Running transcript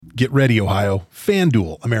Get ready, Ohio.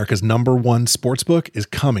 FanDuel, America's #1 sportsbook, is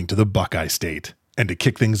coming to the Buckeye State. And to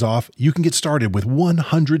kick things off, you can get started with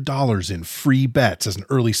 $100 in free bets as an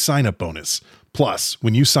early sign-up bonus. Plus,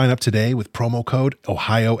 when you sign up today with promo code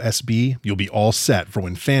OhioSB, you'll be all set for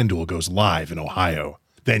when FanDuel goes live in Ohio.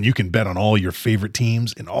 Then you can bet on all your favorite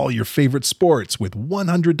teams and all your favorite sports with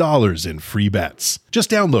 $100 in free bets.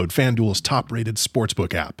 Just download FanDuel's top-rated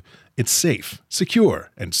sportsbook app. It's safe,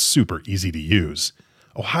 secure, and super easy to use.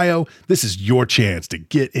 Ohio, this is your chance to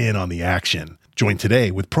get in on the action. Join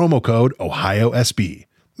today with promo code OhioSB.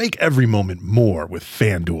 Make every moment more with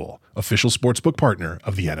FanDuel, official sportsbook partner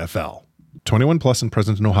of the NFL. 21 plus and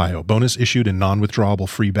present in Ohio. Bonus issued in non-withdrawable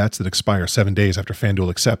free bets that expire 7 days after FanDuel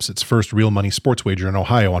accepts its first real money sports wager in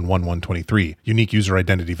Ohio on 1/1/23. Unique user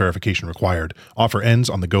identity verification required. Offer ends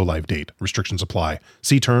on the go-live date. Restrictions apply.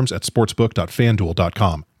 See terms at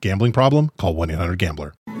sportsbook.fanduel.com. Gambling problem? Call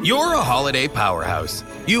 1-800-GAMBLER. You're a holiday powerhouse.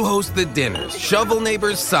 You host the dinners, shovel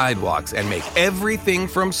neighbors' sidewalks, and make everything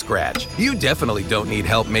from scratch. You definitely don't need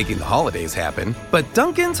help making the holidays happen. But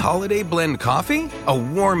Dunkin's Holiday Blend Coffee? A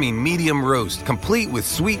warming medium roast complete with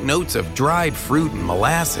sweet notes of dried fruit and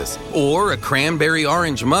molasses. Or a cranberry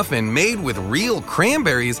orange muffin made with real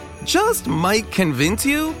cranberries just might convince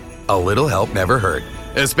you? A little help never hurt.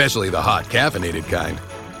 Especially the hot caffeinated kind.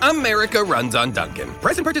 America runs on Dunkin'.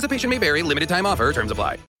 Price and participation may vary. Limited time offer. Terms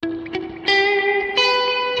apply.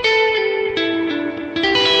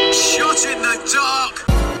 Shot in the dark.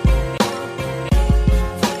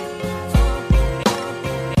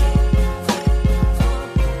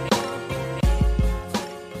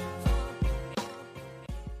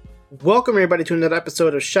 Welcome everybody to another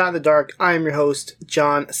episode of Shot in the Dark. I am your host,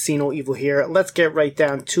 John Ceno Evil here. Let's get right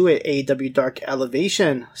down to it. AEW Dark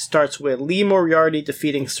Elevation starts with Lee Moriarty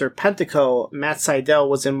defeating Serpentico. Matt Sydal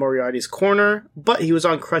was in Moriarty's corner, but he was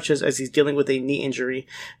on crutches as he's dealing with a knee injury.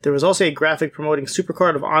 There was also a graphic promoting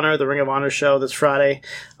Supercard of Honor, the Ring of Honor show this Friday.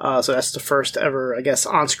 So that's the first ever, I guess,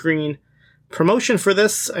 on-screen promotion for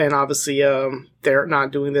this, and obviously they're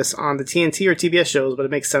not doing this on the TNT or TBS shows, but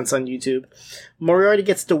it makes sense on YouTube. Moriarty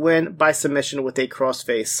gets the win by submission with a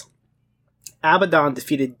crossface. Abaddon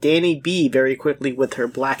defeated Danny B very quickly with her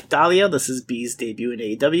Black Dahlia. This is B's debut in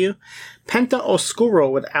AEW. Penta Oscuro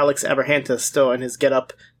with Alex Abrahantes still in his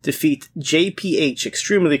getup defeat JPH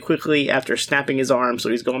extremely quickly after snapping his arm, so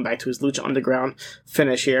he's going back to his Lucha Underground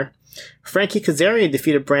finish here. Frankie Kazarian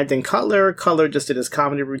defeated Brandon Cutler. Cutler just did his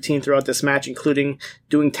comedy routine throughout this match, including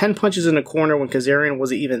doing 10 punches in the corner when Kazarian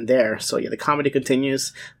wasn't even there. So yeah, the comedy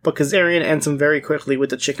continues. But Kazarian ends him very quickly with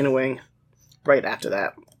the chicken wing right after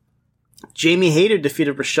that. Jamie Hayter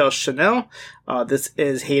defeated Rochelle Chanel. This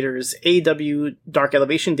is Hayter's AEW Dark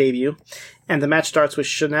Elevation debut. And the match starts with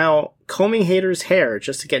Chanel combing Hayter's hair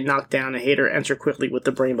just to get knocked down, and Hayter enter quickly with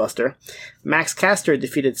the Brainbuster. Max Caster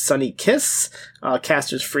defeated Sunny Kiss.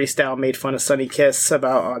 Caster's freestyle made fun of Sunny Kiss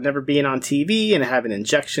about never being on TV and having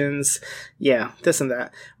injections. Yeah, this and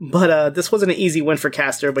that. But this wasn't an easy win for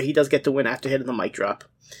Caster, but he does get the win after hitting the mic drop.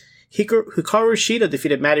 Hikaru Shida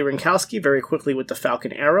defeated Maddie Rinkowski very quickly with the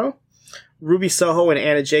Falcon Arrow. Ruby Soho and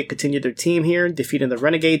Anna Jay continued their team here, defeating the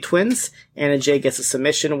Renegade Twins. Anna Jay gets a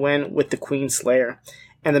submission win with the Queen Slayer.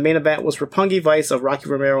 And the main event was Roppongi Vice of Rocky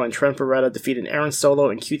Romero and Trent Beretta defeating Aaron Solo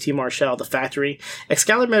and QT Marshall, the Factory.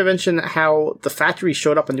 Excalibur mentioned how the Factory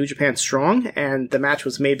showed up on New Japan Strong, and the match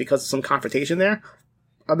was made because of some confrontation there.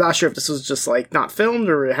 I'm not sure if this was just like not filmed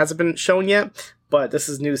or it hasn't been shown yet, but this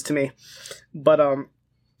is news to me. But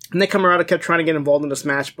Nick Camarada kept trying to get involved in this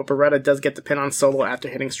match, but Beretta does get the pin on Solo after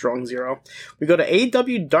hitting Strong Zero. We go to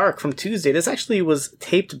AEW Dark from Tuesday. This actually was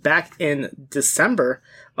taped back in December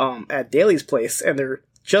at Daly's place, and they're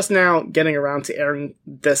just now getting around to airing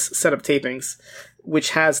this set of tapings,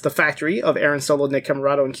 which has the Factory of Aaron Solo, Nick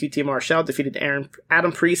Camarado, and QT Marshall defeated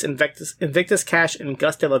Adam Priest, Invictus Cash, and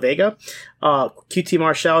Gus De La Vega. QT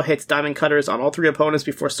Marshall hits Diamond Cutters on all three opponents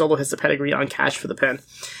before Solo hits the pedigree on Cash for the pin.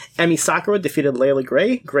 Emi Sakura defeated Layla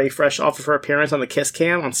Gray. Gray fresh off of her appearance on the Kiss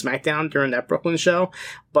Cam on SmackDown during that Brooklyn show,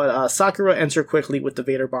 but Sakura entered quickly with the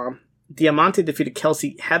Vader Bomb. Diamante defeated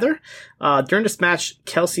Kelsey Heather. During this match,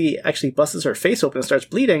 Kelsey actually busts her face open and starts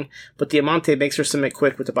bleeding, but Diamante makes her submit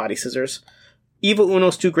quick with the body scissors. Evil Uno,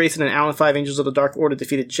 Stu Grayson, and Allen 5 Angels of the Dark Order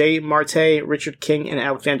defeated Jay Marte, Richard King, and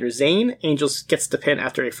Alexander Zane. Angels gets the pin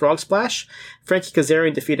after a frog splash. Frankie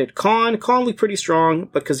Kazarian defeated Khan. Khan looked pretty strong,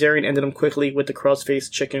 but Kazarian ended him quickly with the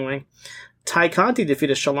crossface chicken wing. Ty Conti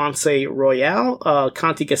defeated Chalance Royale.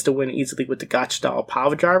 Conti gets the win easily with the gotcha-style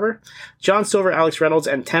power driver. John Silver, Alex Reynolds,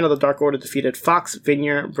 and 10 of the Dark Order defeated Fox,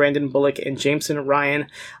 Vineyard, Brandon Bullock, and Jameson Ryan.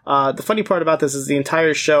 The funny part about this is the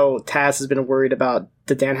entire show, Taz has been worried about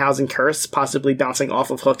the Danhausen curse possibly bouncing off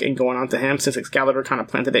of Hook and going on to him, since Excalibur kind of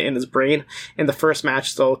planted it in his brain in the first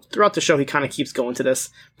match. So throughout the show, he kind of keeps going to this.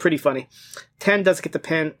 Pretty funny. 10 does get the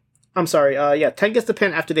pin. 10 gets the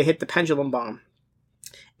pin after they hit the pendulum bomb.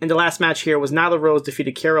 And the last match here was Nyla Rose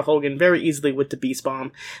defeated Kara Hogan very easily with the Beast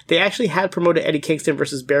Bomb. They actually had promoted Eddie Kingston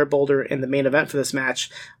versus Bear Boulder in the main event for this match,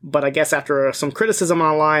 but I guess after some criticism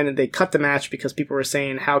online, they cut the match because people were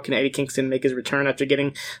saying, how can Eddie Kingston make his return after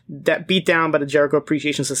getting that beat down by the Jericho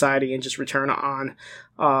Appreciation Society and just return on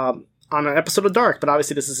an episode of Dark? But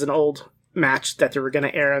obviously this is an old match that they were going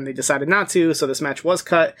to air and they decided not to, so this match was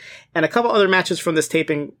cut. And a couple other matches from this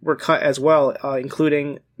taping were cut as well,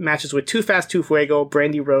 including matches with Too Fast, Too Fuego,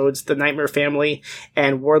 Brandy Rhodes, the Nightmare Family,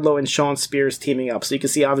 and Wardlow and Shawn Spears teaming up. So you can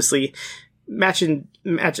see, obviously, taping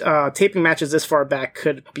matches this far back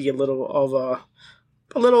could be a little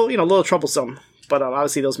troublesome. But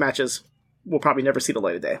obviously those matches we'll probably never see the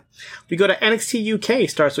light of day. We go to NXT UK,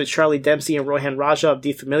 starts with Charlie Dempsey and Rohan Raja of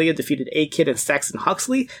De Familia defeated A-Kid and Saxon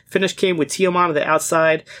Huxley. Finish came with Tiamat on the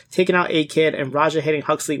outside, taking out A-Kid, and Raja hitting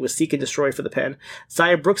Huxley with Seek and Destroy for the pin.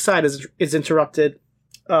 Zaya Brookside is interrupting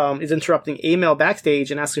Amel backstage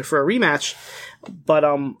and asking for a rematch, but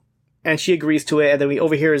and she agrees to it, and then we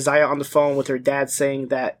overhear Zaya on the phone with her dad saying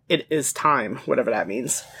that it is time, whatever that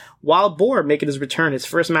means. Wild Boar making his return, his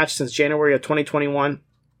first match since January of 2021.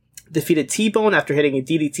 Defeated T-Bone after hitting a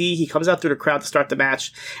DDT. He comes out through the crowd to start the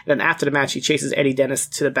match, and then after the match, he chases Eddie Dennis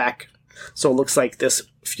to the back. So it looks like this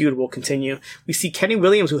feud will continue. We see Kenny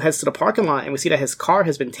Williams, who heads to the parking lot, and we see that his car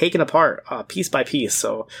has been taken apart piece by piece.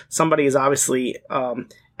 So somebody is obviously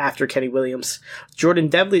after Kenny Williams. Jordan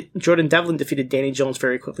Devlin defeated Danny Jones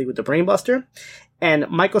very quickly with the Brainbuster. And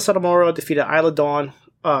Meiko Satomura defeated Isla Dawn,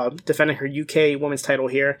 defending her UK women's title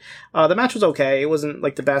here. The match was okay. It wasn't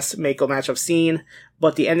like the best Meiko match I've seen,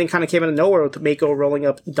 but the ending kind of came out of nowhere with Meiko rolling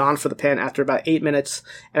up Dawn for the pin after about 8 minutes.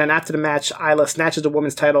 And then after the match, Isla snatches the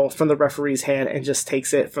women's title from the referee's hand and just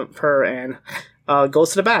takes it from her and goes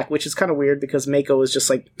to the back, which is kind of weird because Meiko was just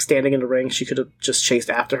like standing in the ring. She could have just chased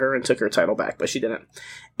after her and took her title back, but she didn't.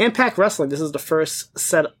 Impact Wrestling. This is the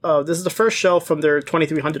first show from their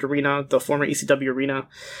 2300 arena, the former ECW arena,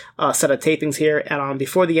 set of tapings here. And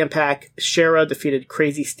before the Impact, Shera defeated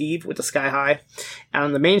Crazy Steve with the Sky High. And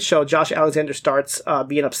on the main show, Josh Alexander starts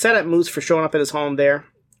being upset at Moose for showing up at his home there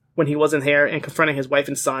when he wasn't there and confronting his wife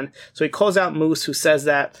and son. So he calls out Moose, who says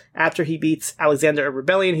that after he beats Alexander at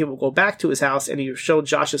Rebellion, he will go back to his house and he will show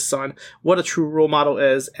Josh's son what a true role model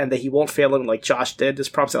is and that he won't fail him like Josh did. This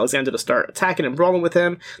prompts Alexander to start attacking and brawling with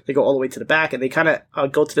him. They go all the way to the back and they kind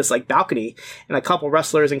of go to this like balcony, and a couple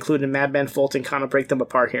wrestlers, including Madman Fulton, kind of break them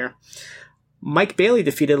apart here. Mike Bailey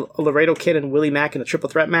defeated Laredo Kid and Willie Mack in a triple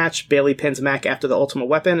threat match. Bailey pins Mack after the Ultimate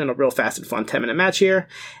Weapon in a real fast and fun 10-minute match here.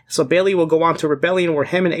 So Bailey will go on to Rebellion, where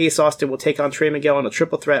him and Ace Austin will take on Trey Miguel in a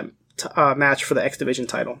triple threat match for the X Division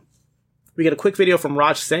title. We get a quick video from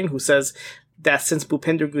Raj Singh, who says that since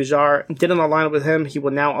Bhupinder Gujar didn't align with him, he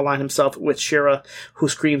will now align himself with Shera, who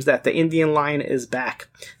screams that the Indian Lion is back.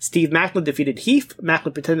 Steve Macklin defeated Heath.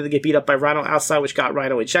 Macklin pretended to get beat up by Rhino outside, which got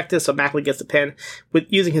Rhino ejected, so Macklin gets the pin with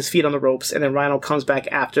using his feet on the ropes, and then Rhino comes back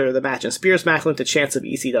after the match and spears Macklin to chance of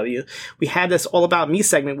ECW. We had this All About Me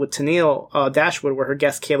segment with Tennille Dashwood, where her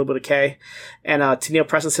guest Caleb with a K, and Tennille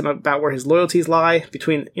presses him about where his loyalties lie,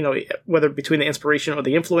 whether between the inspiration or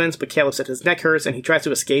the influence, but Caleb said his neck hurts, and he tries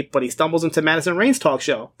to escape, but he stumbles into Madison Rain's talk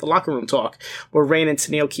show, the Locker Room Talk, where Rain and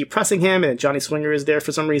Tennille keep pressing him, and Johnny Swinger is there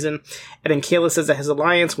for some reason. And then Caleb says that his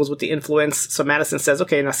alliance was with the influence, so Madison says,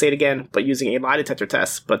 okay, now say it again, but using a lie detector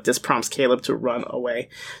test, but this prompts Caleb to run away.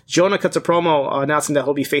 Jonah cuts a promo announcing that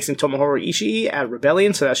he'll be facing Tomohiro Ishii at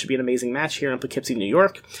Rebellion, so that should be an amazing match here in Poughkeepsie, New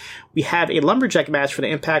York. We have a lumberjack match for the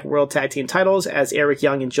Impact World Tag Team titles as Eric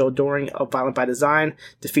Young and Joe Doring of Violent by Design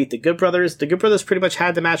defeat the Good Brothers. The Good Brothers pretty much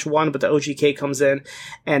had the match won, but the OGK comes in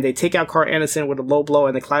and they take out Carl Anderson with a low blow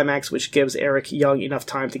in the climax, which gives Eric Young enough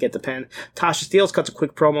time to get the pin. Tasha Steelz cuts a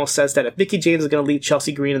quick promo, says that if Mickie James is going to leave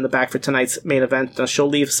Chelsea Green in the back for tonight's main event, then she'll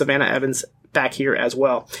leave Savannah Evans back here as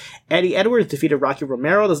well. Eddie Edwards defeated Rocky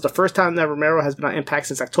Romero. This is the first time that Romero has been on Impact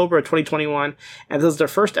since October of 2021, and this is their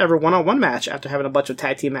first ever one-on-one match after having a bunch of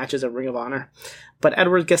tag team matches at Ring of Honor. But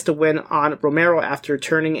Edwards gets the win on Romero after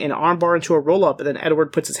turning an armbar into a roll-up, and then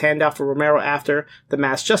Edward puts his hand out for Romero after the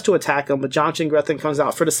match just to attack him, but Jonathan Gresham comes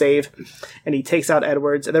out for the save, and he takes out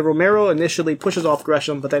Edwards, and then Romero initially pushes off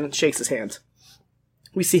Gresham, but then shakes his hand.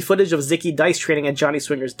 We see footage of Zicky Dice training at Johnny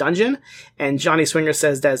Swinger's dungeon, and Johnny Swinger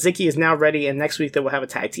says that Zicky is now ready, and next week they will have a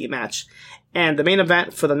tag team match. And the main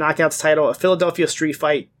event for the Knockouts title, a Philadelphia street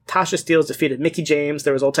fight. Tasha Steelz defeated Mickie James.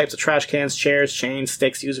 There was all types of trash cans, chairs, chains,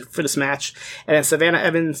 sticks used for this match. And then Savannah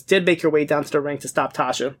Evans did make her way down to the ring to stop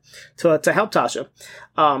Tasha, to help Tasha.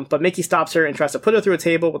 But Mickie stops her and tries to put her through a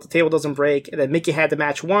table, but the table doesn't break. And then Mickie had the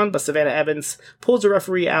match won, but Savannah Evans pulls the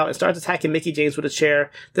referee out and starts attacking Mickie James with a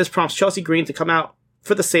chair. This prompts Chelsea Green to come out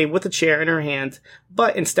for the save with the chair in her hand,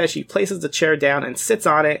 but instead she places the chair down and sits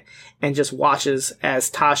on it and just watches as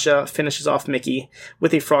Tasha finishes off Mickie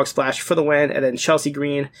with a frog splash for the win. And then Chelsea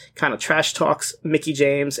Green kind of trash talks Mickie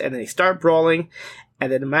James, and then they start brawling.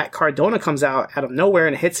 And then Matt Cardona comes out of nowhere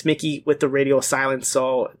and hits Mickie with the radio silence.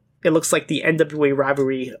 So it looks like the NWA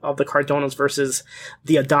rivalry of the Cardonas versus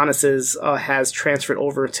the Adonises has transferred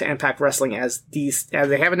over to Impact Wrestling, as they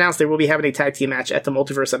have announced they will be having a tag team match at the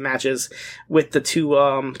Multiverse of Matches with the two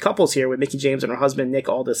couples here, with Mickie James and her husband Nick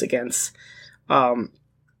Aldis against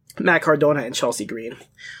Matt Cardona and Chelsea Green.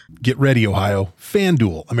 Get ready, Ohio.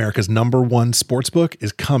 FanDuel, America's #1 sportsbook,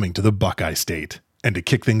 is coming to the Buckeye State. And to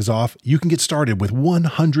kick things off, you can get started with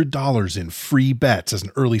 $100 in free bets as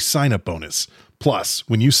an early sign-up bonus. Plus,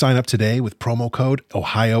 when you sign up today with promo code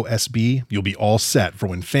OhioSB, you'll be all set for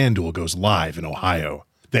when FanDuel goes live in Ohio.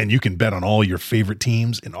 Then you can bet on all your favorite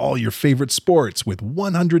teams and all your favorite sports with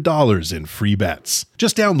 $100 in free bets.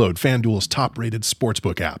 Just download FanDuel's top-rated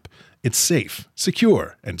sportsbook app. It's safe,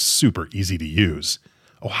 secure, and super easy to use.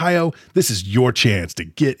 Ohio, this is your chance to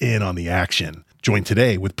get in on the action. Join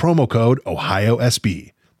today with promo code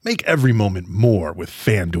OhioSB. Make every moment more with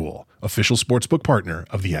FanDuel, official sportsbook partner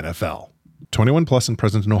of the NFL. 21 plus and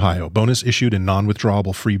present in Ohio. Bonus issued in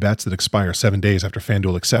non-withdrawable free bets that expire 7 days after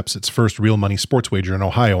FanDuel accepts its first real money sports wager in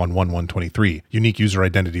Ohio on 1/1/23. Unique user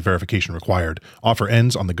identity verification required. Offer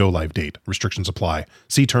ends on the go-live date. Restrictions apply.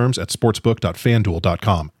 See terms at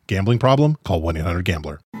sportsbook.fanduel.com. Gambling problem? Call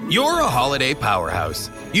 1-800-GAMBLER. You're a holiday powerhouse.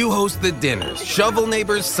 You host the dinners, shovel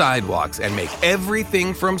neighbors' sidewalks, and make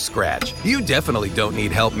everything from scratch. You definitely don't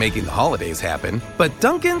need help making the holidays happen. But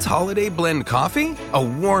Dunkin's Holiday Blend Coffee? A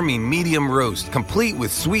warming medium roast complete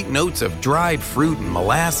with sweet notes of dried fruit and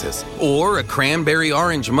molasses. Or a cranberry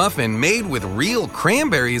orange muffin made with real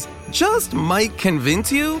cranberries just might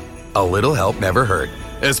convince you a little help never hurt.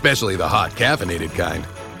 Especially the hot caffeinated kind.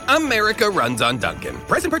 America runs on Dunkin'.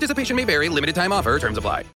 Price and participation may vary. Limited time offer. Terms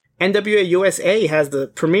apply. NWA USA has the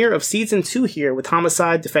premiere of Season 2 here, with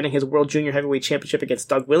Homicide defending his World Junior Heavyweight Championship against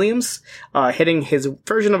Doug Williams, hitting his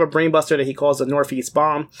version of a brainbuster that he calls the Northeast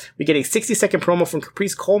Bomb. We get a 60-second promo from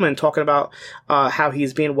Caprice Coleman talking about how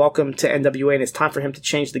he's being welcomed to NWA and it's time for him to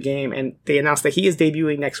change the game, and they announced that he is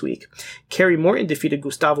debuting next week. Kerry Morton defeated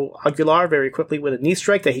Gustavo Aguilar very quickly with a knee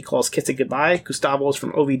strike that he calls Kiss It Goodbye. Gustavo is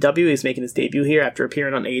from OVW. He's making his debut here after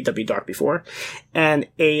appearing on AEW Dark before. And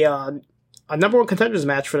a number one contenders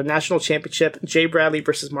match for the national championship, Jay Bradley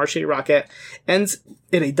versus Marche Rocket, ends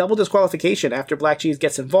in a double disqualification after Black Cheese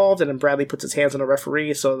gets involved and then Bradley puts his hands on the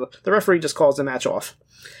referee, so the referee just calls the match off.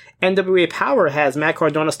 NWA Power has Matt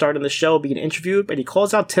Cardona starting the show being interviewed, but he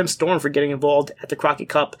calls out Tim Storm for getting involved at the Crockett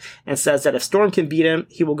Cup and says that if Storm can beat him,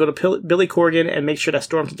 he will go to Billy Corgan and make sure that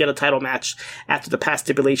Storm can get a title match after the past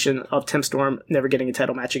stipulation of Tim Storm never getting a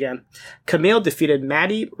title match again. Camille defeated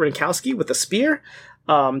Maddie Rinkowski with a spear.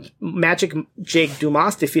 Magic Jake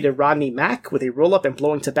Dumas defeated Rodney Mack with a roll-up and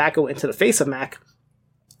blowing tobacco into the face of Mack.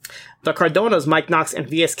 The Cardonas, Mike Knox and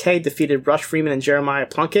VSK, defeated Rush Freeman and Jeremiah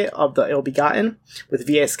Plunkett of the Ill Begotten, with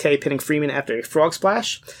VSK pinning Freeman after a frog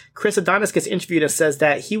splash. Chris Adonis gets interviewed and says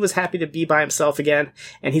that he was happy to be by himself again,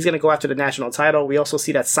 and he's going to go after the national title. We also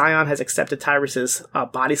see that Scion has accepted Tyrus's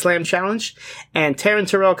body slam challenge, and Taryn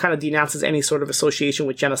Terrell kind of denounces any sort of association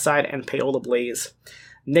with genocide and Paola Blaze.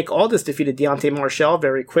 Nick Aldis defeated Deontay Marshall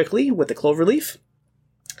very quickly with the Cloverleaf.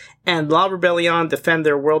 And La Rebellion defend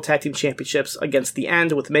their World Tag Team Championships against The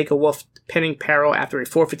End, with Meiko Wolf pinning Perro after a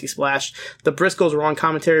 450 splash. The Briscoes were on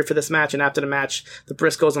commentary for this match, and after the match, the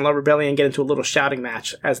Briscoes and La Rebellion get into a little shouting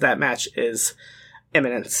match, as that match is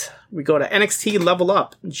imminent. We go to NXT Level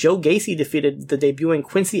Up. Joe Gacy defeated the debuting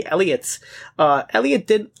Quincy Elliott. Elliott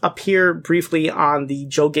did appear briefly on the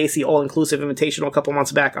Joe Gacy All-Inclusive Invitational a couple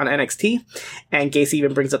months back on NXT, and Gacy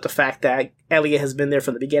even brings up the fact that Elliott has been there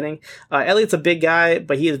from the beginning. Elliott's a big guy,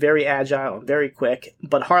 but he is very agile and very quick.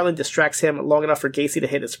 But Harlan distracts him long enough for Gacy to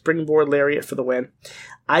hit a springboard lariat for the win.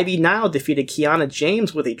 Ivy Nile defeated Kiana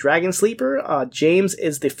James with a Dragon Sleeper. James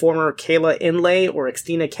is the former Kayla Inlay, or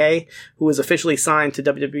Xtina K, who is officially signed to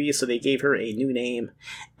WWE, so they gave her a new name.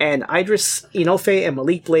 And Idris Inoue and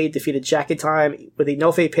Malik Blade defeated Jacket Time, with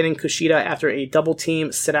Inoue pinning Kushida after a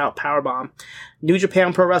double-team sit-out powerbomb. New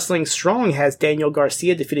Japan Pro Wrestling Strong has Daniel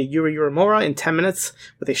Garcia defeated Yuri Uemura in 10 minutes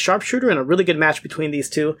with a sharpshooter, and a really good match between these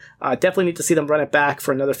two. Definitely need to see them run it back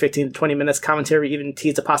for another 15 to 20 minutes. Commentary even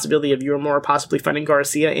teased the possibility of Uemura possibly fighting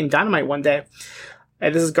Garcia in Dynamite one day.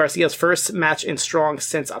 And this is Garcia's first match in Strong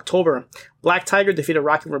since October. Black Tiger defeated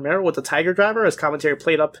Rocky Romero with the Tiger Driver, as commentary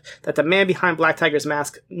played up that the man behind Black Tiger's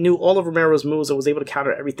mask knew all of Romero's moves and was able to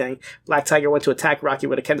counter everything. Black Tiger went to attack Rocky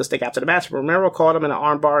with a kendo stick after the match. Romero caught him in an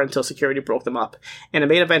armbar until security broke them up. And the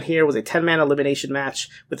main event here was a 10-man elimination match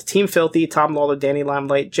with Team Filthy, Tom Lawler, Danny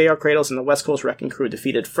Limelight, JR Kratos, and the West Coast Wrecking Crew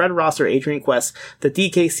defeated Fred Rosser, Adrian Quest, the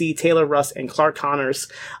DKC, Taylor Russ, and Clark Connors.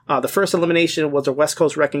 The first elimination was the West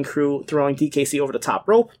Coast Wrecking Crew throwing DKC over the top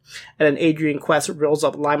rope, and then Adrian Quest rolls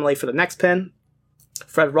up Limelight for the next pin.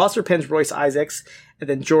 Fred Rosser pins Royce Isaacs, and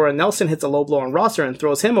then Jorah Nelson hits a low blow on Rosser and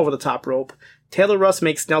throws him over the top rope. Taylor Russ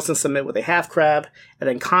makes Nelson submit with a half crab, and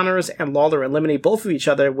then Connors and Lawler eliminate both of each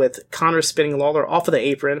other, with Connors spinning Lawler off of the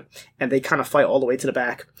apron, and they kind of fight all the way to the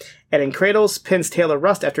back. And then Kratos pins Taylor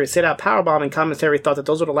Russ after a sit-out powerbomb, and commentary thought that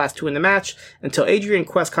those were the last two in the match, until Adrian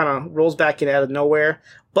Quest kind of rolls back in out of nowhere,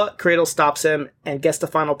 but Kratos stops him and gets the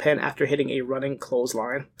final pin after hitting a running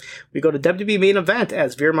clothesline. We go to WWE main event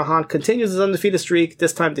as Veer Mahan continues his undefeated streak,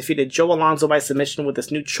 this time defeated Joe Alonzo by submission with this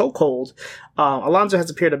new chokehold. Alonzo has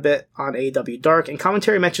appeared a bit on AEW Dark, and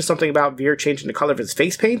commentary mentioned something about Veer changing the color of his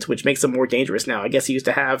face paint, which makes him more dangerous now. I guess he used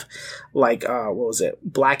to have, black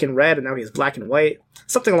and red, and now he has black and white.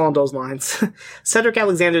 Something along those lines. Cedric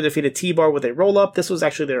Alexander defeated T-Bar with a roll-up. This was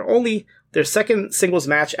actually their second singles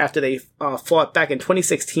match after they fought back in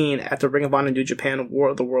 2016 at the Ring of Honor New Japan War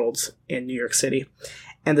of the Worlds in New York City.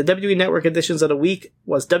 And the WWE Network editions of the week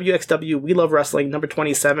was WXW We Love Wrestling number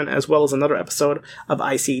 27, as well as another episode of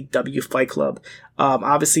ICW Fight Club.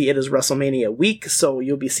 Obviously, it is WrestleMania week, so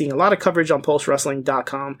you'll be seeing a lot of coverage on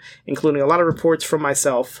postwrestling.com, including a lot of reports from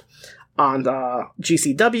myself on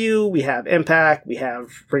GCW. We have Impact, we have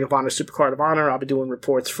Ring of Honor Supercard of Honor. I'll be doing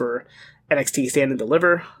reports for NXT Stand and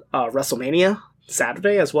Deliver, WrestleMania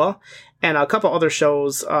Saturday as well, and a couple other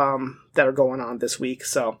shows that are going on this week.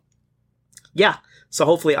 So, yeah. So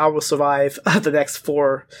hopefully I will survive the next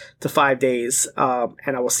 4 to 5 days,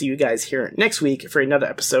 and I will see you guys here next week for another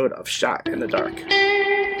episode of Shot in the Dark.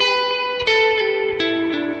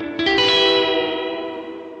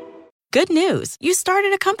 Good news. You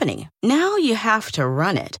started a company. Now you have to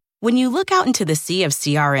run it. When you look out into the sea of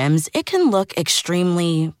CRMs, it can look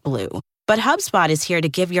extremely blue. But HubSpot is here to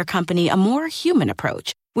give your company a more human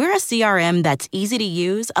approach. We're a CRM that's easy to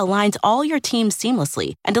use, aligns all your teams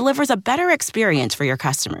seamlessly, and delivers a better experience for your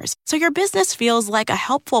customers, so your business feels like a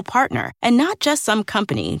helpful partner and not just some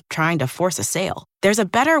company trying to force a sale. There's a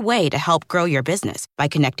better way to help grow your business by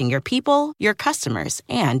connecting your people, your customers,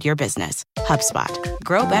 and your business. HubSpot.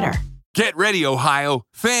 Grow better. Get ready, Ohio.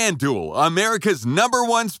 FanDuel, America's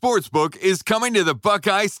 #1 sportsbook, is coming to the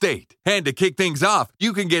Buckeye State. And to kick things off,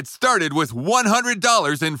 you can get started with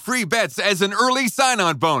 $100 in free bets as an early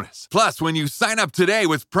sign-on bonus. Plus, when you sign up today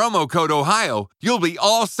with promo code OHIO, you'll be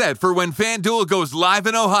all set for when FanDuel goes live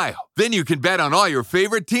in Ohio. Then you can bet on all your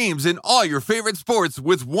favorite teams and all your favorite sports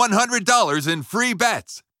with $100 in free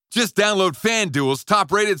bets. Just download FanDuel's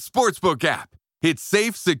top-rated sportsbook app. It's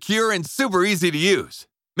safe, secure, and super easy to use.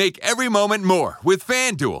 Make every moment more with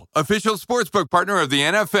FanDuel, official sportsbook partner of the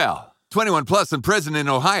NFL. 21 plus and present in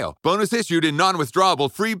Ohio. Bonus issued in non-withdrawable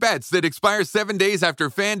free bets that expire 7 days after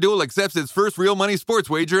FanDuel accepts its first real money sports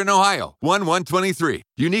wager in Ohio. 1/1/23.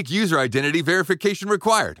 Unique user identity verification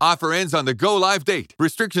required. Offer ends on the go-live date.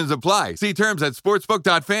 Restrictions apply. See terms at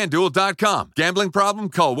sportsbook.fanduel.com. Gambling problem?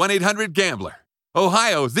 Call 1-800-GAMBLER.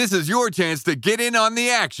 Ohio, this is your chance to get in on the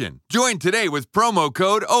action. Join today with promo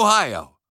code OHIO.